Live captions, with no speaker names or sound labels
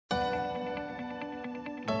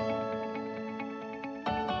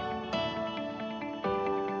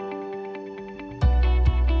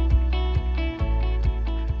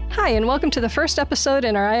Hi, and welcome to the first episode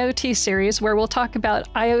in our IoT series where we'll talk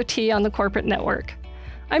about IoT on the corporate network.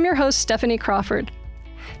 I'm your host, Stephanie Crawford.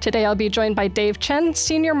 Today I'll be joined by Dave Chen,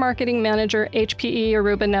 Senior Marketing Manager, HPE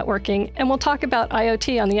Aruba Networking, and we'll talk about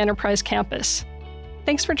IoT on the enterprise campus.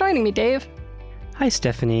 Thanks for joining me, Dave. Hi,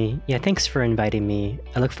 Stephanie. Yeah, thanks for inviting me.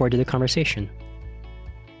 I look forward to the conversation.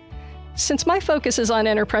 Since my focus is on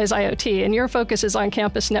enterprise IoT and your focus is on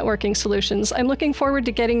campus networking solutions, I'm looking forward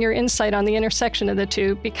to getting your insight on the intersection of the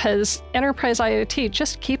two because enterprise IoT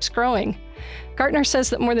just keeps growing. Gartner says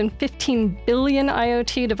that more than 15 billion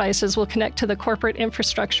IoT devices will connect to the corporate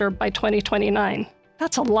infrastructure by 2029.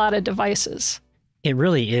 That's a lot of devices. It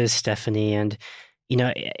really is, Stephanie. And,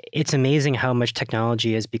 it's amazing how much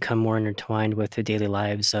technology has become more intertwined with the daily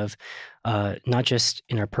lives of not just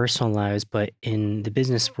in our personal lives, but in the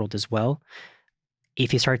business world as well.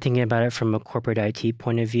 If you start thinking about it from a corporate IT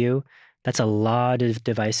point of view, that's a lot of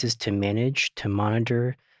devices to manage, to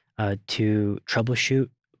monitor, to troubleshoot,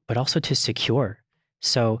 but also to secure.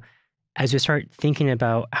 So as we start thinking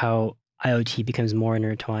about how IoT becomes more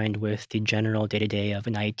intertwined with the general day-to-day of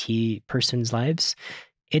an IT person's lives,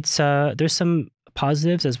 there's some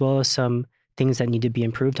positives as well as some things that need to be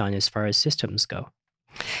improved on as far as systems go.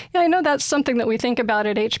 Yeah, I know that's something that we think about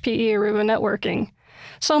at HPE Aruba Networking.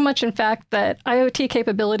 So much, in fact, that IoT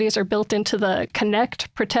capabilities are built into the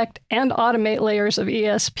connect, protect, and automate layers of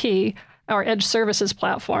ESP, our edge services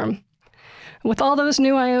platform. With all those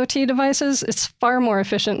new IoT devices, it's far more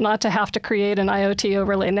efficient not to have to create an IoT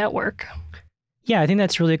overlay network. Yeah, I think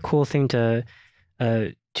that's a really cool thing to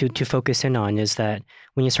focus in on is that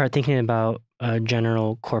when you start thinking about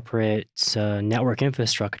general corporate network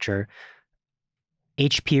infrastructure,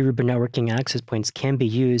 HP Aruba Networking access points can be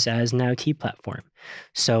used as an IoT platform.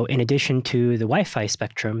 So in addition to the Wi-Fi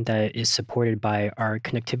spectrum that is supported by our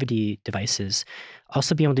connectivity devices,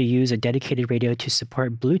 also be able to use a dedicated radio to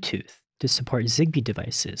support Bluetooth, to support Zigbee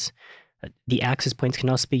devices. The access points can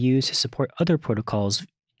also be used to support other protocols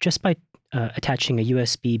just by attaching a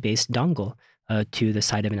USB-based dongle to the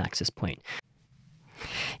side of an access point.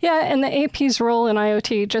 Yeah, and the AP's role in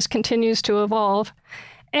IoT just continues to evolve.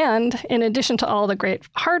 And in addition to all the great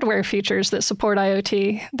hardware features that support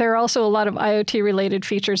IoT, there are also a lot of IoT-related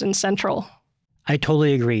features in Central. I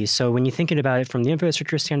totally agree. So when you're thinking about it from the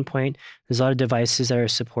infrastructure standpoint, there's a lot of devices that are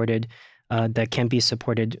supported, that can be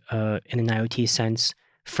supported in an IoT sense.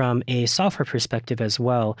 From a software perspective as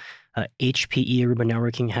well, HPE Aruba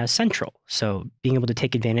Networking has Central. So being able to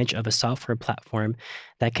take advantage of a software platform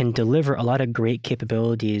that can deliver a lot of great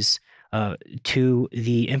capabilities to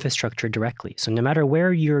the infrastructure directly. So no matter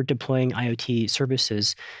where you're deploying IoT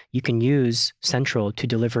services, you can use Central to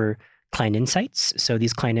deliver client insights. So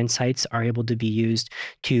these client insights are able to be used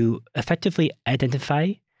to effectively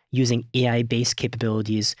identify, using AI-based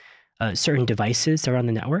capabilities, certain devices that are on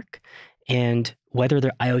the network. And whether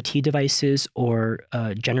they're IoT devices or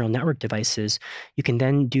general network devices, you can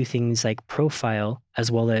then do things like profile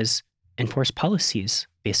as well as enforce policies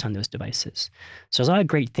based on those devices. So there's a lot of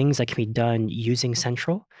great things that can be done using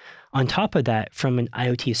Central. On top of that, from an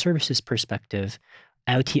IoT services perspective,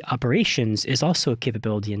 IoT operations is also a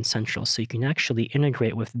capability in Central. So you can actually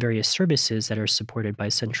integrate with various services that are supported by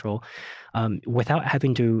Central without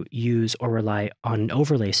having to use or rely on an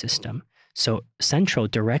overlay system. So Central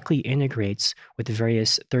directly integrates with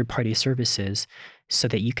various third-party services so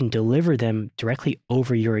that you can deliver them directly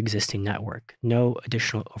over your existing network. No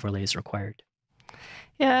additional overlays required.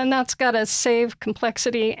 Yeah, and that's got to save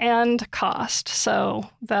complexity and cost. So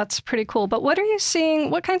that's pretty cool. But what are you seeing?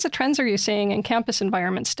 What kinds of trends are you seeing in campus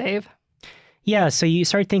environments, Dave? Yeah, so you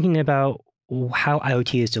start thinking about how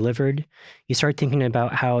IoT is delivered. You start thinking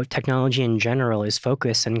about how technology in general is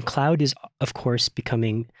focused, and cloud is, of course,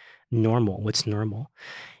 becoming normal, what's normal.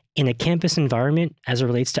 In a campus environment, as it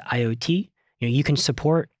relates to IoT, you can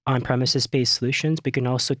support on-premises-based solutions, but you can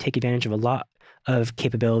also take advantage of a lot of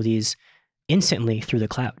capabilities instantly through the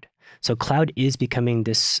cloud. So cloud is becoming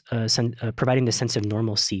this, providing the sense of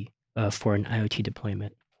normalcy for an IoT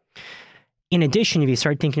deployment. In addition, if you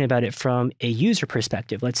start thinking about it from a user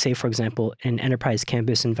perspective, let's say, for example, in an enterprise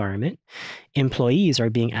campus environment, employees are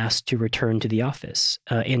being asked to return to the office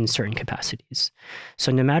in certain capacities.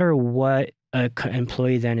 So no matter what an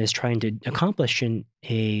employee then is trying to accomplish in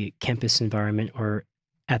a campus environment or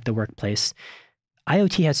at the workplace,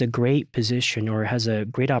 IoT has a great position or has a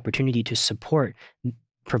great opportunity to support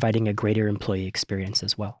providing a greater employee experience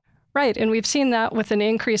as well. Right, and we've seen that with an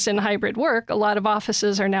increase in hybrid work. A lot of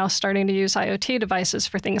offices are now starting to use IoT devices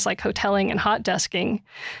for things like hoteling and hot desking,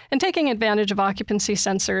 and taking advantage of occupancy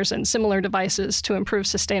sensors and similar devices to improve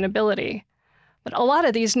sustainability. But a lot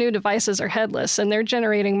of these new devices are headless, and they're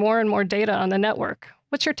generating more and more data on the network,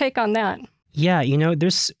 What's your take on that? Yeah,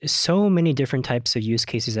 there's so many different types of use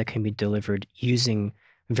cases that can be delivered using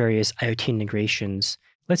various IoT integrations.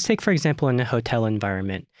 Let's take, for example, in a hotel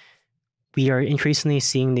environment. We are increasingly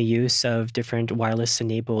seeing the use of different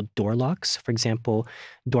wireless-enabled door locks, for example,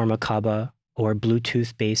 Dormakaba or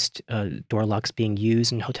Bluetooth-based door locks being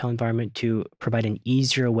used in a hotel environment to provide an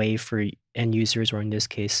easier way for end users, or in this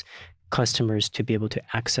case, customers, to be able to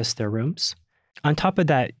access their rooms. On top of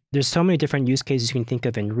that, there's so many different use cases you can think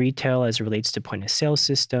of in retail as it relates to point of sale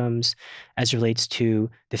systems, as it relates to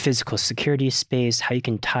the physical security space, how you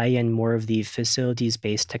can tie in more of the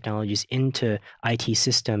facilities-based technologies into IT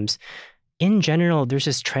systems. In general, there's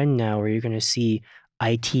this trend now where you're going to see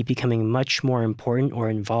IT becoming much more important or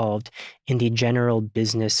involved in the general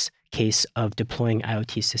business case of deploying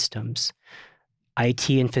IoT systems. IT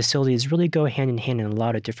and facilities really go hand in hand in a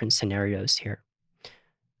lot of different scenarios here.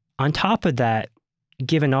 On top of that,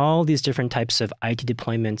 given all these different types of IT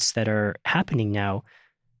deployments that are happening now,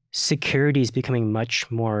 security is becoming much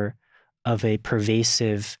more of a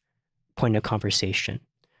pervasive point of conversation.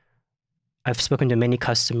 I've spoken to many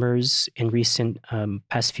customers in recent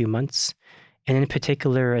past few months, and in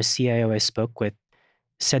particular, a CIO I spoke with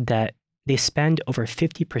said that they spend over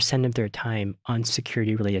 50% of their time on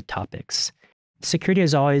security-related topics. Security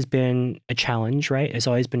has always been a challenge, right? It's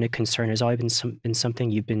always been a concern. It's always been something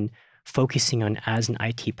you've been focusing on as an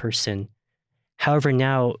IT person. However,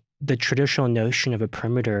 now the traditional notion of a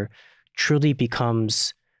perimeter truly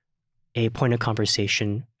becomes a point of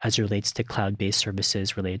conversation as it relates to cloud-based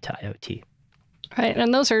services related to IoT. Right,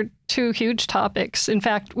 and those are two huge topics. In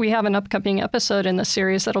fact, we have an upcoming episode in the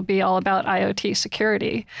series that'll be all about IoT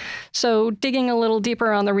security. So digging a little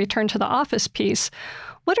deeper on the return to the office piece,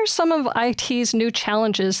 what are some of IT's new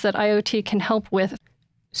challenges that IoT can help with?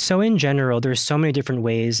 So in general, there's so many different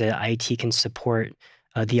ways that IT can support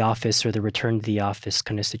the office or the return to the office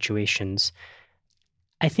kind of situations.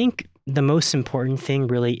 I think the most important thing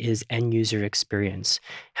really is end user experience.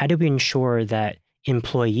 How do we ensure that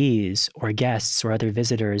employees or guests or other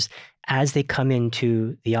visitors, as they come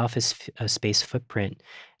into the office space footprint,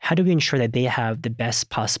 how do we ensure that they have the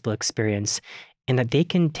best possible experience and that they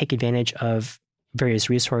can take advantage of various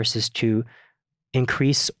resources to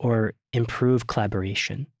increase or improve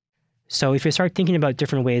collaboration? So if you start thinking about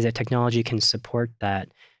different ways that technology can support that,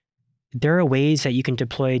 there are ways that you can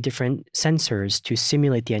deploy different sensors to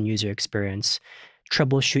simulate the end user experience,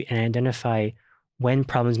 troubleshoot and identify when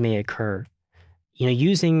problems may occur.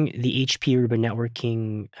 Using the HP Aruba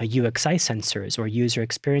networking UXI sensors or user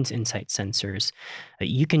experience insight sensors,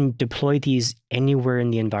 you can deploy these anywhere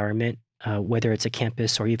in the environment, whether it's a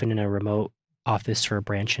campus or even in a remote office or a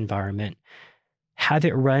branch environment. Have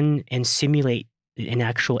it run and simulate an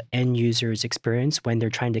actual end user's experience when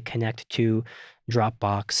they're trying to connect to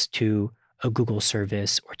Dropbox, to a Google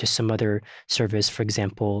service, or to some other service, for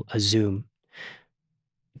example, a Zoom.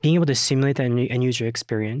 Being able to simulate that end user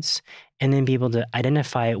experience and then be able to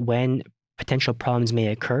identify when potential problems may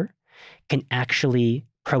occur can actually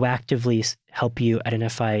proactively help you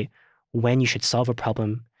identify when you should solve a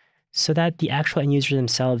problem so that the actual end users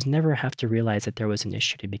themselves never have to realize that there was an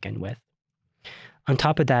issue to begin with. On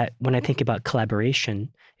top of that, when I think about collaboration,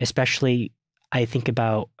 especially I think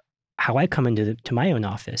about how I come into my own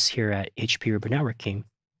office here at HP Aruba Networking.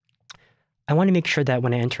 I want to make sure that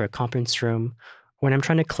when I enter a conference room, when I'm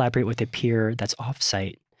trying to collaborate with a peer that's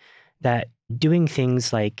offsite, that doing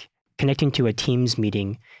things like connecting to a Teams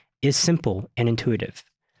meeting is simple and intuitive.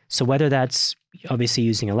 So whether that's obviously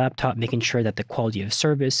using a laptop, making sure that the quality of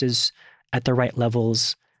service is at the right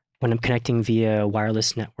levels when I'm connecting via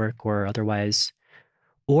wireless network or otherwise,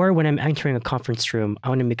 or when I'm entering a conference room, I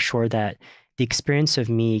want to make sure that the experience of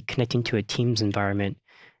me connecting to a Teams environment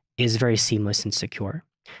is very seamless and secure.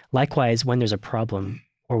 Likewise, when there's a problem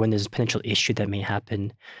or when there's a potential issue that may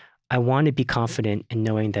happen, I want to be confident in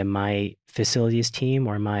knowing that my facilities team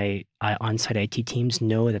or my on-site IT teams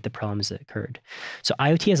know that the problems that occurred. So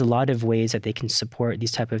IoT has a lot of ways that they can support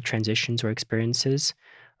these type of transitions or experiences,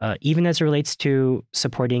 even as it relates to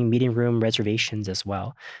supporting meeting room reservations as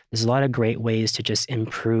well. There's a lot of great ways to just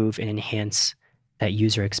improve and enhance that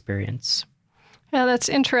user experience. Yeah, that's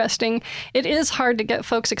interesting. It is hard to get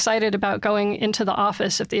folks excited about going into the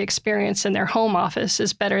office if the experience in their home office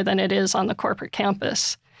is better than it is on the corporate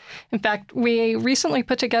campus. In fact, we recently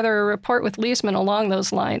put together a report with Leesman along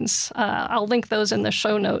those lines. I'll link those in the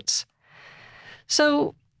show notes.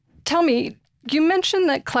 So tell me, you mentioned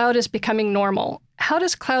that cloud is becoming normal. How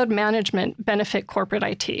does cloud management benefit corporate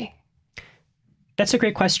IT? That's a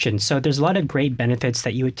great question. So there's a lot of great benefits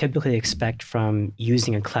that you would typically expect from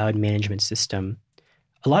using a cloud management system.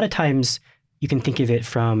 A lot of times, You can think of it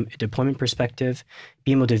from a deployment perspective,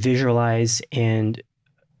 being able to visualize and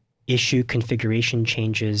issue configuration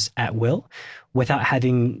changes at will without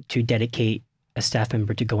having to dedicate a staff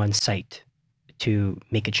member to go on site to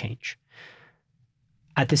make a change.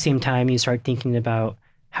 At the same time, you start thinking about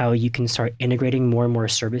how you can start integrating more and more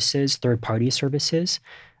services, third-party services.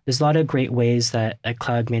 There's a lot of great ways that a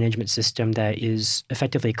cloud management system that is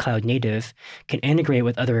effectively cloud native can integrate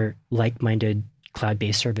with other like-minded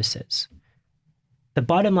cloud-based services. The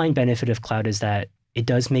bottom line benefit of cloud is that it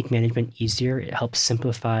does make management easier. It helps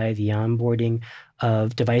simplify the onboarding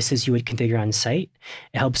of devices you would configure on site.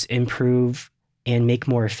 It helps improve and make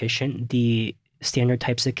more efficient the standard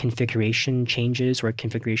types of configuration changes or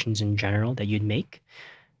configurations in general that you'd make.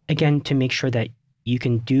 Again, to make sure that you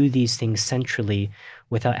can do these things centrally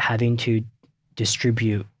without having to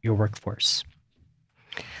distribute your workforce.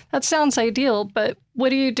 That sounds ideal, but what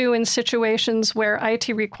do you do in situations where IT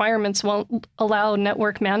requirements won't allow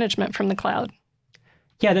network management from the cloud?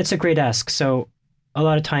 Yeah, that's a great ask. So a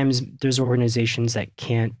lot of times there's organizations that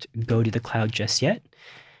can't go to the cloud just yet.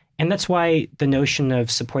 And that's why the notion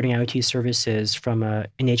of supporting IoT services from an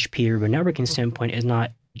HP or a networking standpoint is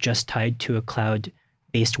not just tied to a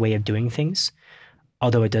cloud-based way of doing things,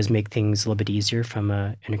 although it does make things a little bit easier from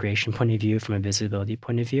an integration point of view, from a visibility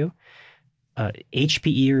point of view.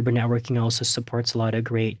 HPE Urban Networking also supports a lot of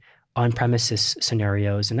great on-premises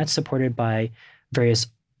scenarios, and that's supported by various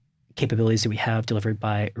capabilities that we have delivered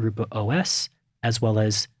by Aruba OS, as well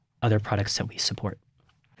as other products that we support.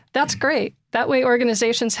 That's great. That way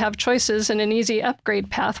organizations have choices and an easy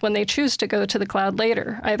upgrade path when they choose to go to the cloud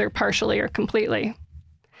later, either partially or completely.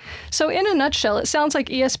 So in a nutshell, it sounds like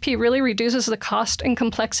ESP really reduces the cost and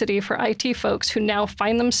complexity for IT folks who now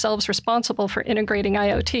find themselves responsible for integrating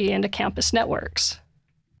IoT into campus networks.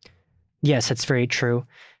 Yes, that's very true.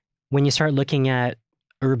 When you start looking at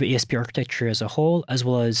Aruba ESP architecture as a whole, as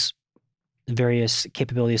well as various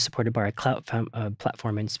capabilities supported by our cloud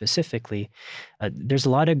platform and specifically, there's a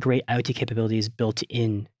lot of great IoT capabilities built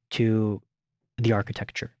into the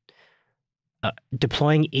architecture.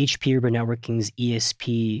 Deploying HP Urban Networking's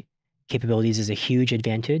ESP capabilities is a huge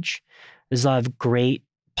advantage. There's a lot of great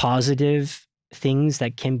positive things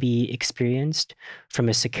that can be experienced from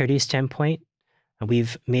a security standpoint.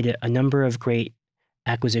 We've made a number of great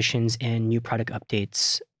acquisitions and new product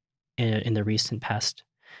updates in the recent past.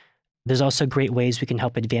 There's also great ways we can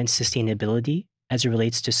help advance sustainability as it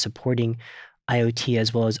relates to supporting IoT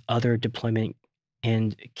as well as other deployment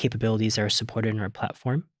and capabilities that are supported in our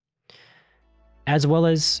platform, as well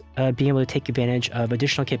as being able to take advantage of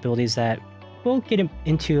additional capabilities that we'll get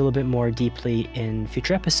into a little bit more deeply in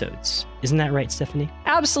future episodes. Isn't that right, Stephanie?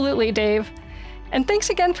 Absolutely, Dave. And thanks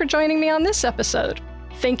again for joining me on this episode.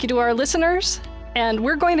 Thank you to our listeners. And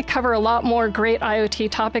we're going to cover a lot more great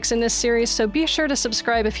IoT topics in this series, so be sure to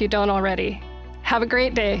subscribe if you don't already. Have a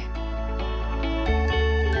great day.